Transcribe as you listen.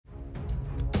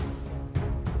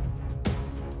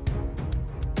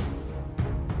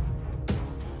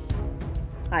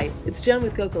Hi, it's Jen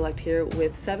with Go Collect here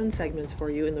with 7 segments for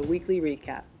you in the weekly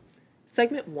recap.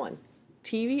 Segment 1,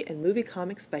 TV and movie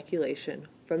comic speculation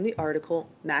from the article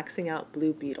Maxing Out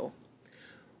Blue Beetle.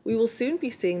 We will soon be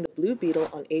seeing the Blue Beetle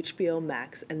on HBO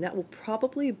Max, and that will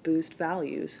probably boost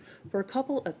values for a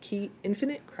couple of key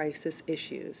Infinite Crisis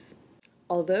issues.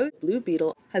 Although Blue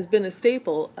Beetle has been a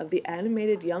staple of the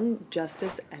animated Young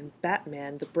Justice and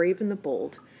Batman the Brave and the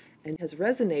Bold, and has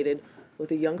resonated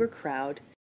with a younger crowd,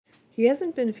 he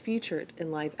hasn't been featured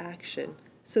in live action,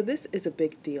 so this is a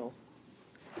big deal.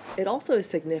 It also is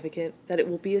significant that it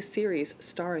will be a series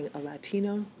starring a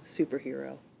Latino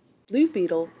superhero. Blue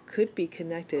Beetle could be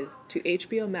connected to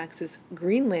HBO Max's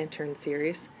Green Lantern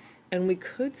series, and we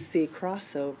could see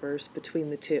crossovers between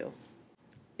the two.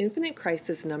 Infinite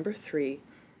Crisis number 3,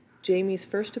 Jaime's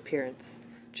first appearance.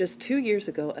 Just 2 years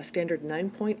ago, a standard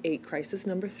 9.8 Crisis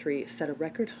number 3 set a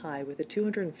record high with a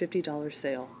 $250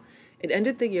 sale. It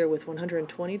ended the year with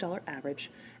 $120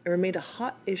 average and remained a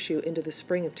hot issue into the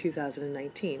spring of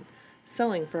 2019,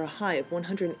 selling for a high of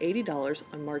 $180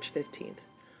 on March 15th.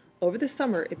 Over the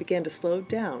summer, it began to slow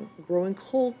down, growing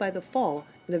cold by the fall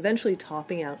and eventually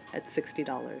topping out at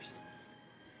 $60.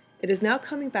 It is now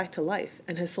coming back to life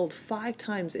and has sold 5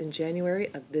 times in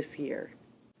January of this year.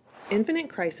 Infinite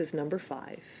Crisis number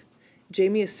 5.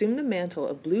 Jaime assumed the mantle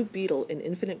of Blue Beetle in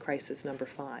Infinite Crisis number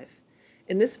 5.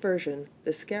 In this version,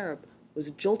 the Scarab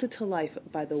was jolted to life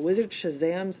by the wizard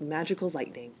Shazam's magical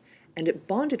lightning, and it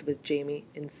bonded with Jaime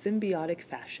in symbiotic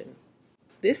fashion.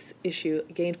 This issue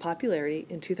gained popularity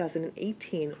in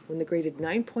 2018 when the graded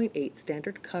 9.8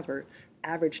 standard cover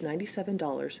averaged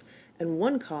 $97, and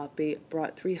one copy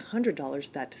brought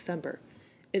 $300 that December.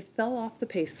 It fell off the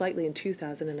pace slightly in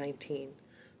 2019.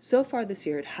 So far this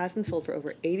year, it hasn't sold for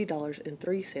over $80 in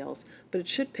 3 sales, but it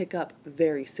should pick up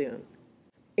very soon.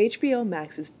 HBO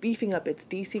Max is beefing up its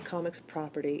DC Comics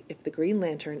property if the Green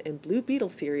Lantern and Blue Beetle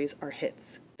series are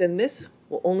hits. Then this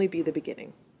will only be the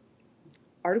beginning.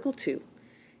 Article 2.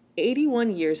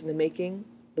 81 years in the making,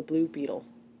 the Blue Beetle.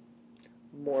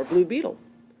 More Blue Beetle.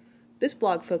 This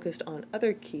blog focused on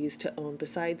other keys to own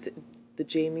besides the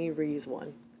Jaime Reyes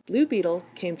one. Blue Beetle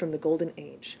came from the Golden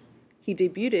Age. He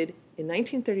debuted in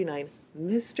 1939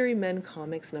 Mystery Men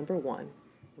Comics number 1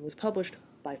 and was published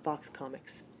by Fox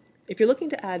Comics. If you're looking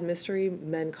to add Mystery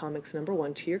Men Comics number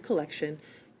 1 to your collection,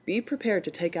 be prepared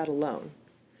to take out a loan.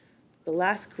 The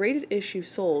last graded issue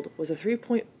sold was a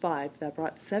 3.5 that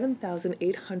brought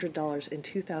 $7,800 in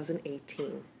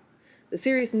 2018. The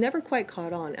series never quite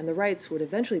caught on, and the rights would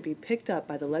eventually be picked up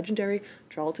by the legendary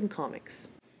Charlton Comics.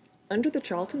 Under the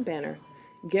Charlton banner,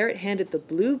 Garrett handed the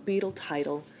Blue Beetle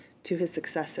title to his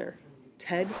successor,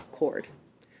 Ted Kord,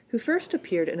 who first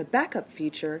appeared in a backup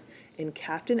feature in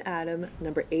Captain Atom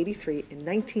number 83 in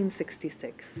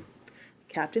 1966.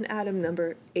 Captain Atom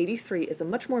number 83 is a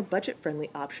much more budget-friendly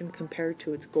option compared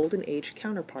to its Golden Age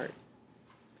counterpart.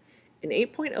 An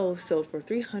 8.0 sold for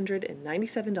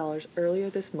 $397 earlier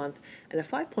this month, and a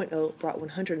 5.0 brought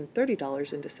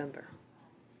 $130 in December.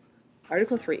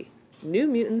 Article 3. New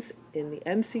Mutants in the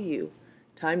MCU.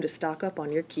 Time to stock up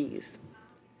on your keys.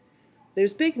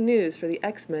 There's big news for the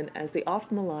X-Men as the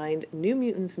oft-maligned New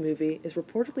Mutants movie is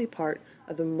reportedly part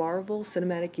of the Marvel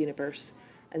Cinematic Universe,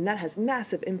 and that has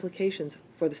massive implications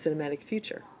for the cinematic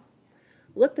future.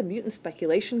 Let the mutant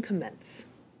speculation commence.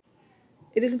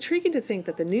 It is intriguing to think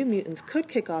that the New Mutants could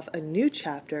kick off a new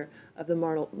chapter of the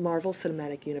Marvel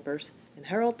Cinematic Universe and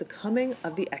herald the coming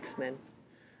of the X-Men.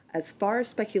 As far as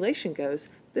speculation goes,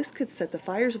 this could set the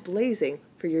fires blazing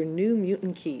for your New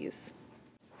Mutant keys.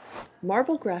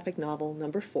 Marvel Graphic Novel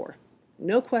number 4.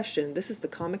 No question, this is the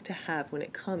comic to have when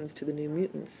it comes to the New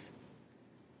Mutants.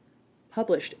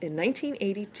 Published in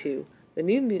 1982, the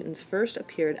New Mutants first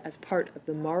appeared as part of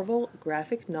the Marvel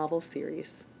Graphic Novel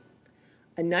series.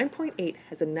 A 9.8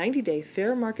 has a 90-day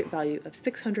fair market value of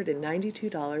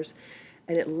 $692,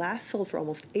 and it last sold for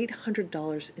almost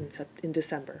 $800 in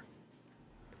December.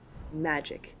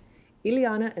 Magic.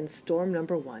 Illyana and Storm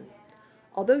number 1.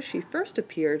 Although she first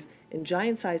appeared in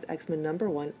Giant-Size X-Men number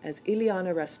 1 as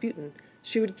Illyana Rasputin,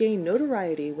 she would gain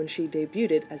notoriety when she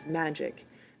debuted as Magic,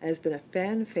 and has been a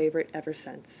fan favorite ever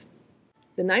since.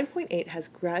 The 9.8 has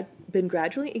been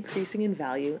gradually increasing in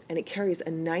value, and it carries a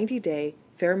 90-day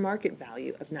fair market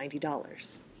value of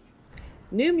 $90.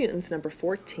 New Mutants number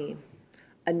 14.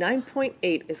 A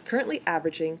 9.8 is currently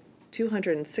averaging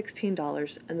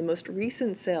 $216, and the most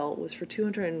recent sale was for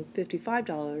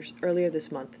 $255 earlier this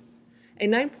month. A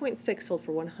 9.6 sold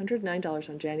for $109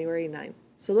 on January 9,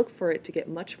 so look for it to get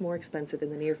much more expensive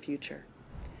in the near future.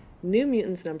 New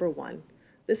Mutants number 1.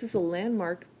 This is a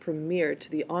landmark premiere to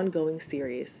the ongoing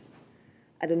series.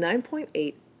 At a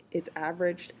 9.8, it's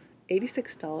averaged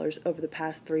 $86 over the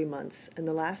past 3 months, and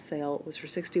the last sale was for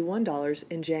 $61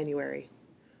 in January.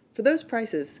 For those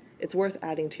prices, it's worth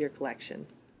adding to your collection.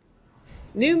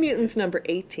 New Mutants number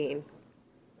 18.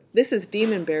 This is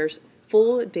Demon Bear's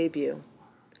full debut.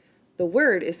 The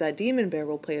word is that Demon Bear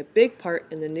will play a big part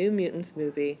in the New Mutants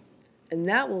movie, and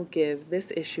that will give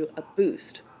this issue a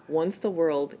boost once the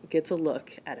world gets a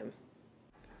look at him.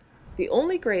 The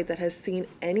only grade that has seen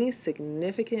any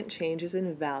significant changes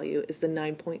in value is the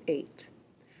 9.8.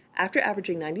 After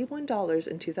averaging $91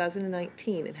 in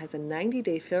 2019, it has a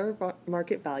 90-day fair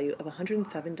market value of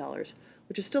 $107,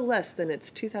 which is still less than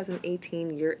its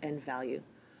 2018 year-end value,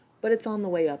 but it's on the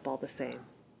way up all the same.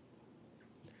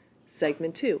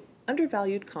 Segment 2,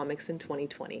 Undervalued Comics in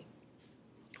 2020.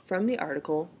 From the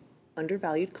article,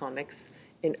 Undervalued Comics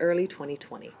in Early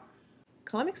 2020.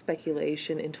 Comic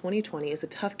speculation in 2020 is a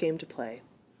tough game to play.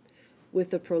 With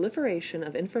the proliferation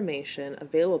of information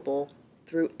available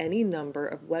through any number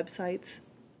of websites,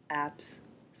 apps,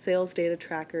 sales data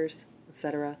trackers,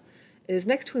 etc., it is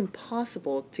next to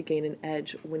impossible to gain an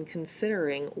edge when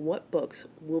considering what books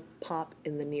will pop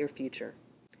in the near future.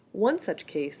 One such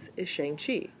case is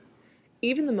Shang-Chi.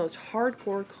 Even the most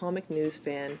hardcore comic news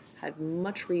fan had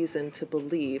much reason to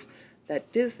believe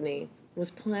that Disney was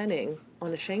planning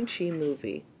on a Shang-Chi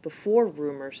movie before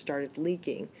rumors started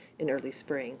leaking in early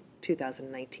spring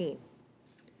 2019.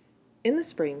 In the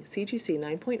spring, CGC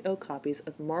 9.0 copies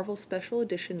of Marvel Special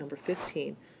Edition number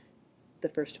 15, the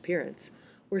first appearance,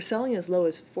 were selling as low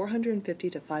as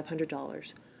 $450 to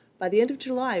 $500. By the end of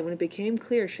July, when it became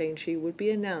clear Shang-Chi would be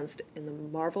announced in the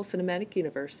Marvel Cinematic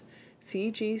Universe,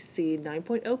 CGC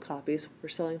 9.0 copies were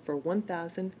selling for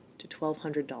 $1,000 to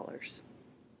 $1,200.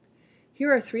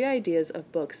 Here are 3 ideas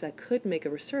of books that could make a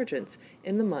resurgence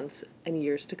in the months and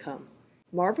years to come.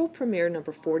 Marvel Premiere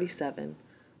number 47.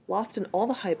 Lost in all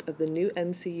the hype of the new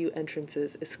MCU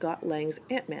entrances is Scott Lang's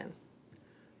Ant-Man.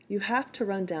 You have to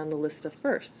run down the list of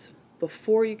firsts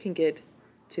before you can get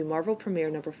to Marvel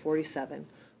Premiere number 47,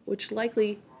 which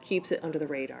likely keeps it under the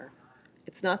radar.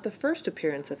 It's not the first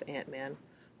appearance of Ant-Man,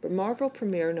 but Marvel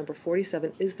Premiere number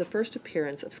 47 is the first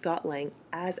appearance of Scott Lang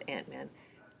as Ant-Man,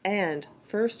 and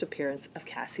first appearance of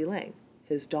Cassie Lang,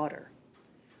 his daughter.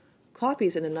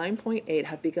 Copies in a 9.8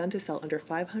 have begun to sell under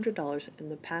 $500 in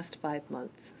the past 5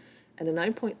 months, and a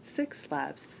 9.6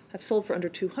 slabs have sold for under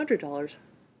 $200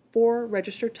 for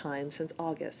registered time since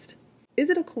August. Is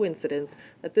it a coincidence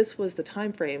that this was the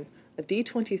time frame of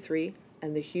D23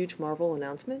 and the huge Marvel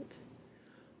announcements?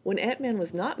 When Ant-Man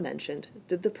was not mentioned,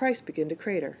 did the price begin to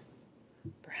crater?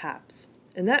 Perhaps,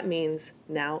 and that means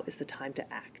now is the time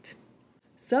to act.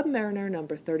 Submariner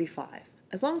number 35.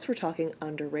 As long as we're talking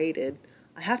underrated,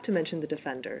 I have to mention the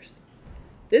Defenders.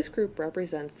 This group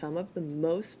represents some of the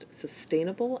most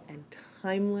sustainable and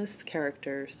timeless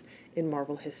characters in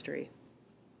Marvel history.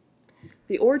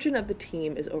 The origin of the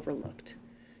team is overlooked.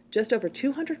 Just over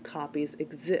 200 copies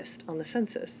exist on the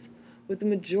census, with the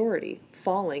majority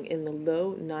falling in the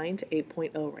low 9 to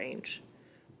 8.0 range.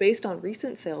 Based on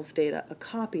recent sales data, a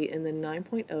copy in the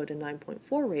 9.0 to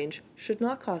 9.4 range should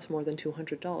not cost more than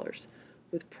 $200,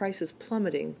 with prices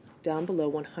plummeting down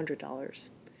below $100,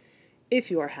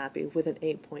 if you are happy with an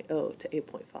 8.0 to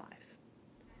 8.5.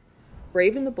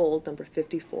 Brave and the Bold number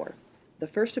 54, the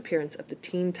first appearance of the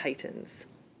Teen Titans.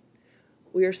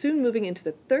 We are soon moving into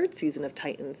the 3rd season of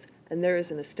Titans, and there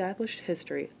is an established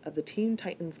history of the Teen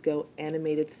Titans Go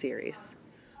animated series.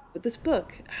 But this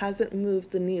book hasn't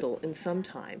moved the needle in some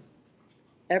time.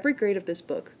 Every grade of this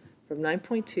book, from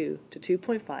 9.2 to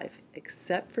 2.5,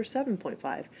 except for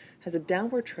 7.5, has a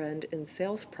downward trend in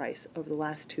sales price over the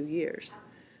last 2 years.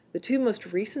 The 2 most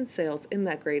recent sales in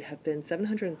that grade have been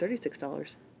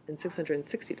 $736 and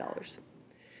 $660.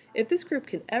 If this group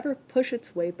can ever push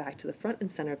its way back to the front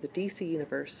and center of the DC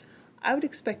universe, I would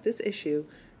expect this issue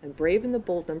and Brave and the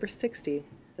Bold number 60,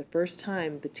 the first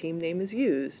time the team name is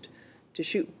used, to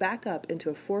shoot back up into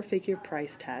a 4-figure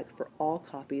price tag for all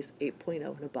copies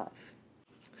 8.0 and above.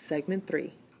 Segment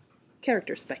 3,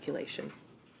 Character Speculation.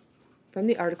 From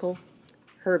the article,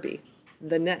 Herbie,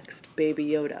 the next Baby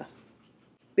Yoda.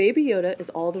 Baby Yoda is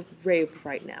all the rave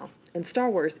right now, and Star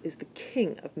Wars is the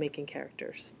king of making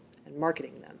characters and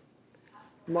marketing them.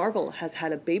 Marvel has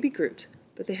had a Baby Groot,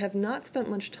 but they have not spent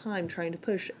much time trying to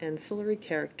push ancillary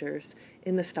characters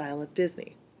in the style of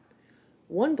Disney.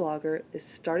 One blogger is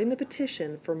starting the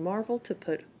petition for Marvel to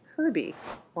put Herbie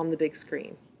on the big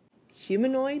screen.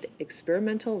 Humanoid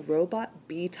Experimental Robot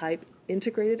B-Type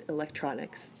Integrated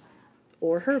Electronics,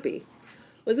 or Herbie,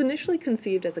 was initially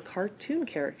conceived as a cartoon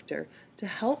character to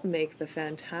help make the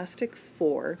Fantastic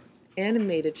Four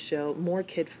animated show more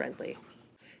kid-friendly.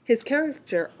 His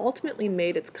character ultimately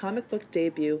made its comic book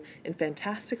debut in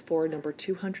Fantastic Four number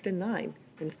 209 in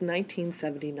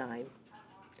 1979.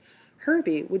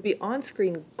 Herbie would be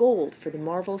on-screen gold for the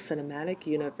Marvel Cinematic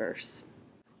Universe.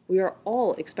 We are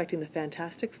all expecting the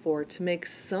Fantastic Four to make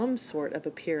some sort of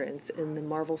appearance in the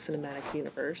Marvel Cinematic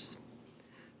Universe.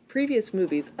 Previous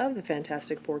movies of the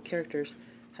Fantastic Four characters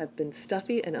have been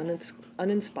stuffy and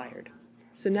uninspired,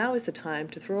 so now is the time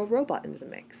to throw a robot into the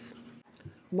mix.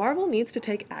 Marvel needs to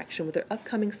take action with their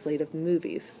upcoming slate of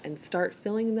movies and start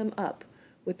filling them up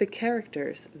with the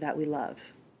characters that we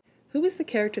love. Who is the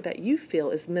character that you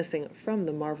feel is missing from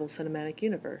the Marvel Cinematic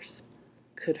Universe?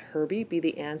 Could Herbie be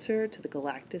the answer to the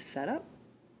Galactus setup?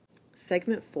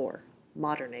 Segment 4,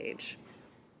 Modern Age.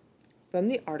 From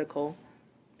the article,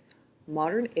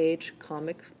 Modern Age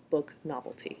Comic Book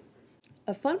Novelty.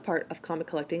 A fun part of comic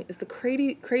collecting is the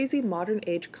crazy modern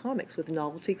age comics with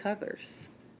novelty covers.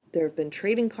 There have been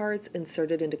trading cards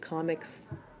inserted into comics,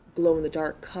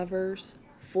 glow-in-the-dark covers,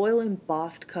 foil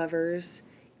embossed covers,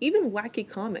 even wacky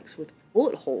comics with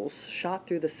bullet holes shot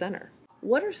through the center.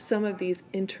 What are some of these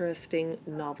interesting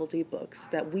novelty books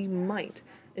that we might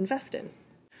invest in?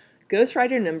 Ghost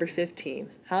Rider number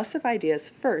 15, House of Ideas'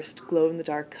 first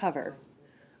glow-in-the-dark cover.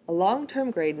 A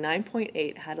long-term grade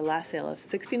 9.8 had a last sale of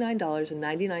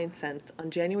 $69.99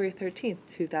 on January 13,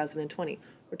 2020,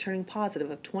 returning positive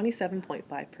of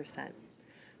 27.5%.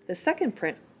 The second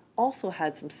print also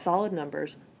had some solid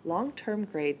numbers. Long-term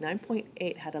grade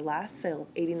 9.8 had a last sale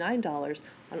of $89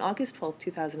 on August 12,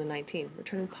 2019,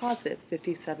 returning positive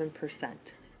 57%.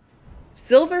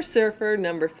 Silver Surfer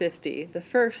number 50, the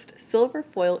first silver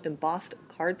foil embossed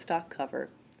cardstock cover.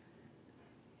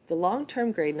 The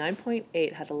long-term grade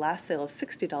 9.8 had a last sale of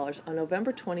 $60 on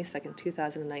November 22,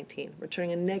 2019,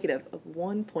 returning a negative of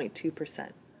 1.2%.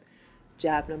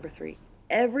 Jab number 3.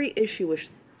 Every issue was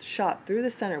shot through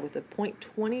the center with a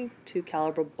 .22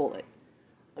 caliber bullet.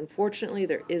 Unfortunately,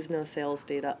 there is no sales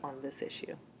data on this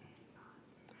issue.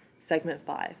 Segment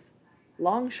 5.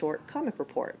 Long Short Comic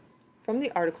Report. From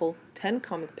the article, 10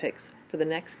 Comic Picks for the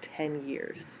Next 10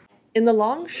 Years. In the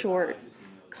Long Short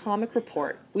Comic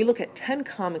Report, we look at 10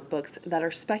 comic books that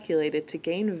are speculated to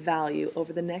gain value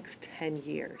over the next 10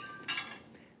 years.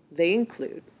 They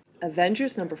include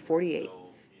Avengers number 48.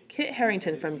 Kit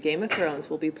Harington from Game of Thrones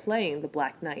will be playing the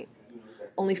Black Knight.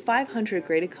 Only 500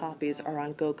 graded copies are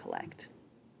on Go Collect.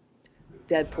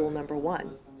 Deadpool number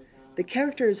 1. The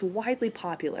character is widely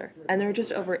popular, and there are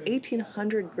just over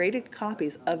 1,800 graded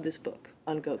copies of this book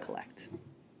on Go Collect.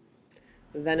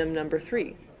 Venom number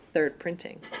 3, third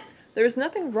printing. There is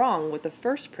nothing wrong with the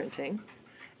first printing.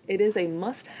 It is a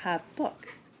must-have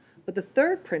book, but the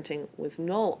third printing with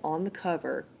Null on the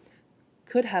cover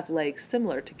could have legs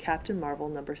similar to Captain Marvel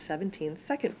number 17's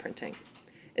second printing.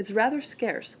 It's rather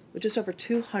scarce, with just over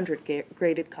 200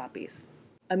 graded copies.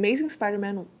 Amazing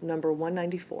Spider-Man number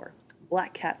 194,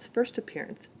 Black Cat's first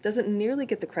appearance, doesn't nearly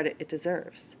get the credit it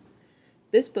deserves.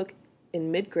 This book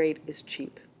in mid-grade is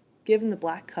cheap. Given the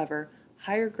black cover,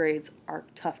 higher grades are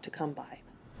tough to come by.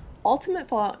 Ultimate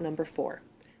Fallout number 4.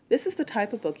 This is the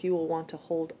type of book you will want to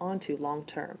hold onto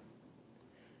long-term.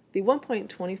 The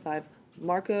 1.25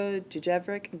 Marco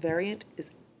Djurjevic variant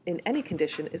in any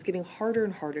condition is getting harder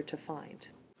and harder to find.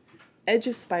 Edge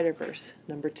of Spider-Verse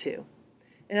number 2.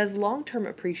 It has long-term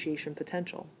appreciation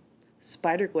potential.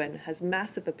 Spider-Gwen has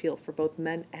massive appeal for both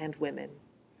men and women.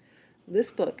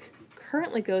 This book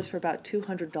currently goes for about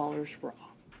 $200 raw.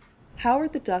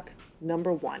 Howard the Duck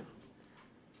number 1.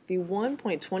 The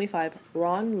 1.25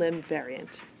 Ron Lim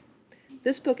variant.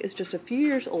 This book is just a few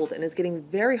years old and is getting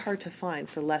very hard to find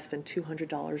for less than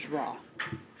 $200 raw.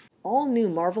 All new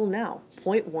Marvel Now,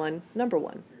 .1, number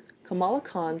 1. Kamala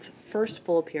Khan's first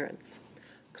full appearance.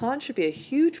 Khan should be a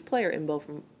huge player in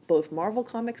both Marvel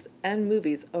comics and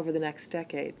movies over the next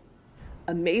decade.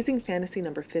 Amazing Fantasy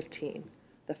number 15.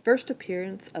 The first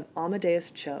appearance of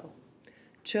Amadeus Cho.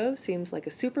 Cho seems like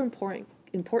a super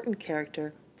important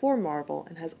character for Marvel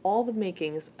and has all the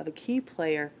makings of a key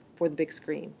player for the big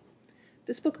screen.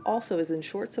 This book also is in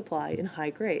short supply in high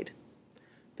grade.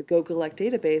 The Go Collect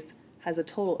database has a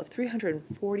total of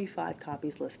 345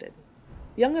 copies listed.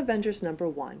 Young Avengers number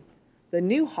 1. The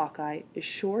new Hawkeye is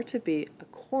sure to be a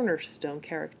cornerstone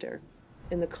character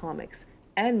in the comics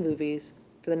and movies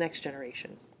for the next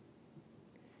generation.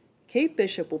 Kate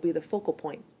Bishop will be the focal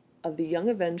point of the Young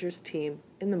Avengers team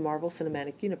in the Marvel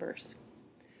Cinematic Universe.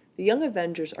 The Young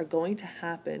Avengers are going to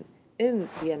happen in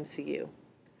the MCU.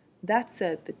 That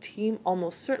said, the team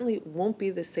almost certainly won't be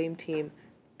the same team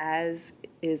as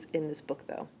is in this book,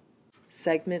 though.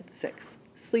 Segment 6,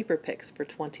 Sleeper Picks for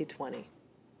 2020.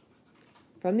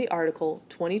 From the article,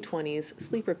 2020's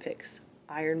Sleeper Picks,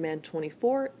 Iron Man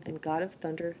 24 and God of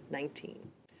Thunder 19.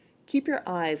 Keep your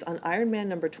eyes on Iron Man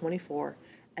number 24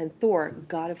 and Thor,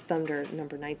 God of Thunder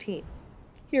number 19.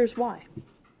 Here's why.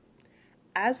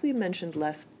 As we mentioned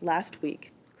last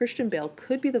week, Christian Bale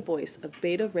could be the voice of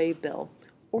Beta Ray Bill,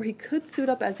 or he could suit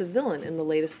up as a villain in the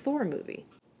latest Thor movie.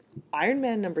 Iron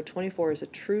Man number 24 is a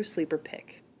true sleeper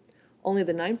pick. Only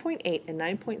the 9.8 and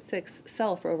 9.6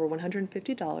 sell for over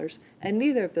 $150, and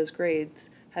neither of those grades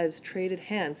has traded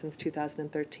hands since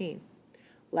 2013.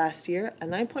 Last year, a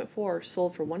 9.4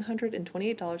 sold for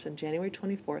 $128 on January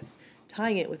 24th,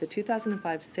 tying it with a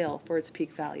 2005 sale for its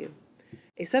peak value.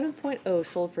 A 7.0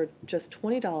 sold for just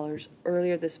 $20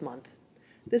 earlier this month.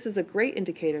 This is a great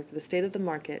indicator for the state of the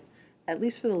market, at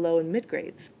least for the low and mid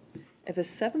grades. If a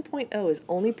 7.0 is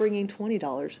only bringing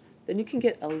 $20, then you can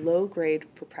get a low grade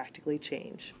for practically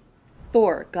change.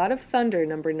 Thor, God of Thunder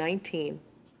number 19,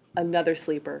 another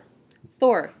sleeper.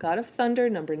 Thor, God of Thunder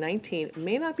number 19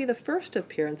 may not be the first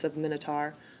appearance of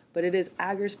Minotaur, but it is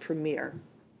Ager's premiere.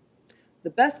 The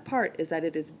best part is that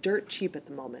it is dirt cheap at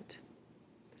the moment.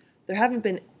 There haven't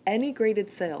been any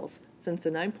graded sales since the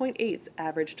 9.8s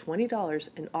averaged $20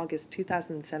 in August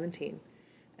 2017,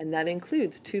 and that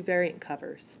includes 2 variant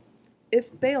covers.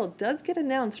 If Bale does get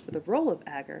announced for the role of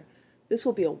Ager, this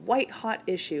will be a white-hot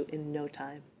issue in no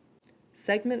time.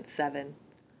 Segment 7.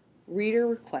 Reader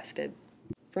Requested.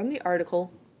 From the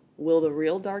article, Will the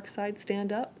Real Darkseid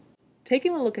Stand Up?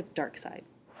 Taking a look at Darkseid.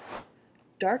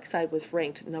 Darkseid was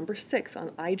ranked number 6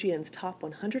 on IGN's Top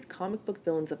 100 Comic Book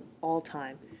Villains of All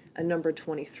Time, and number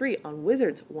 23 on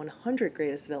Wizard's 100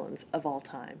 Greatest Villains of All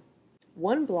Time.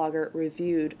 One blogger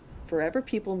reviewed Forever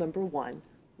People number 1,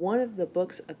 one of the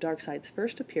books of Darkseid's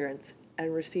first appearance,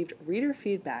 and received reader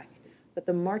feedback that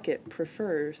the market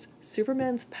prefers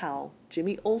Superman's pal,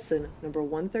 Jimmy Olsen, number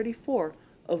 134,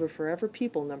 over Forever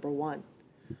People number 1.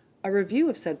 A review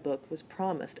of said book was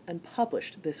promised and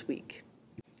published this week.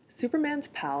 Superman's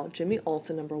pal, Jimmy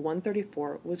Olsen number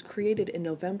 134, was created in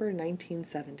November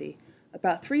 1970,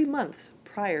 about 3 months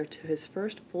prior to his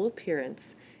first full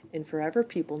appearance in Forever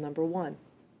People number 1.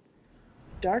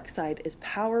 Darkseid is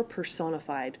power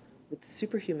personified with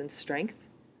superhuman strength,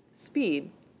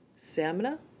 speed,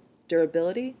 stamina,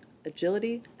 durability,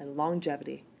 agility, and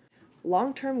longevity.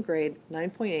 Long-term grade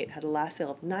 9.8 had a last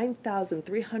sale of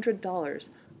 $9,300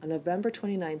 on November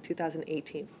 29,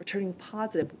 2018, returning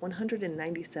positive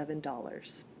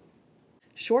 $197.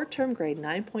 Short-term grade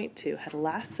 9.2 had a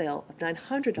last sale of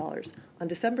 $900 on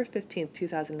December 15,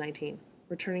 2019,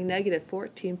 returning negative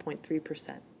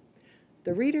 14.3%.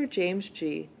 The reader James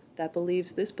G. that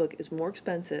believes this book is more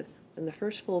expensive than the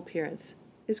first full appearance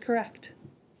is correct.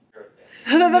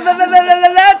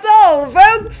 That's all,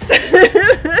 folks!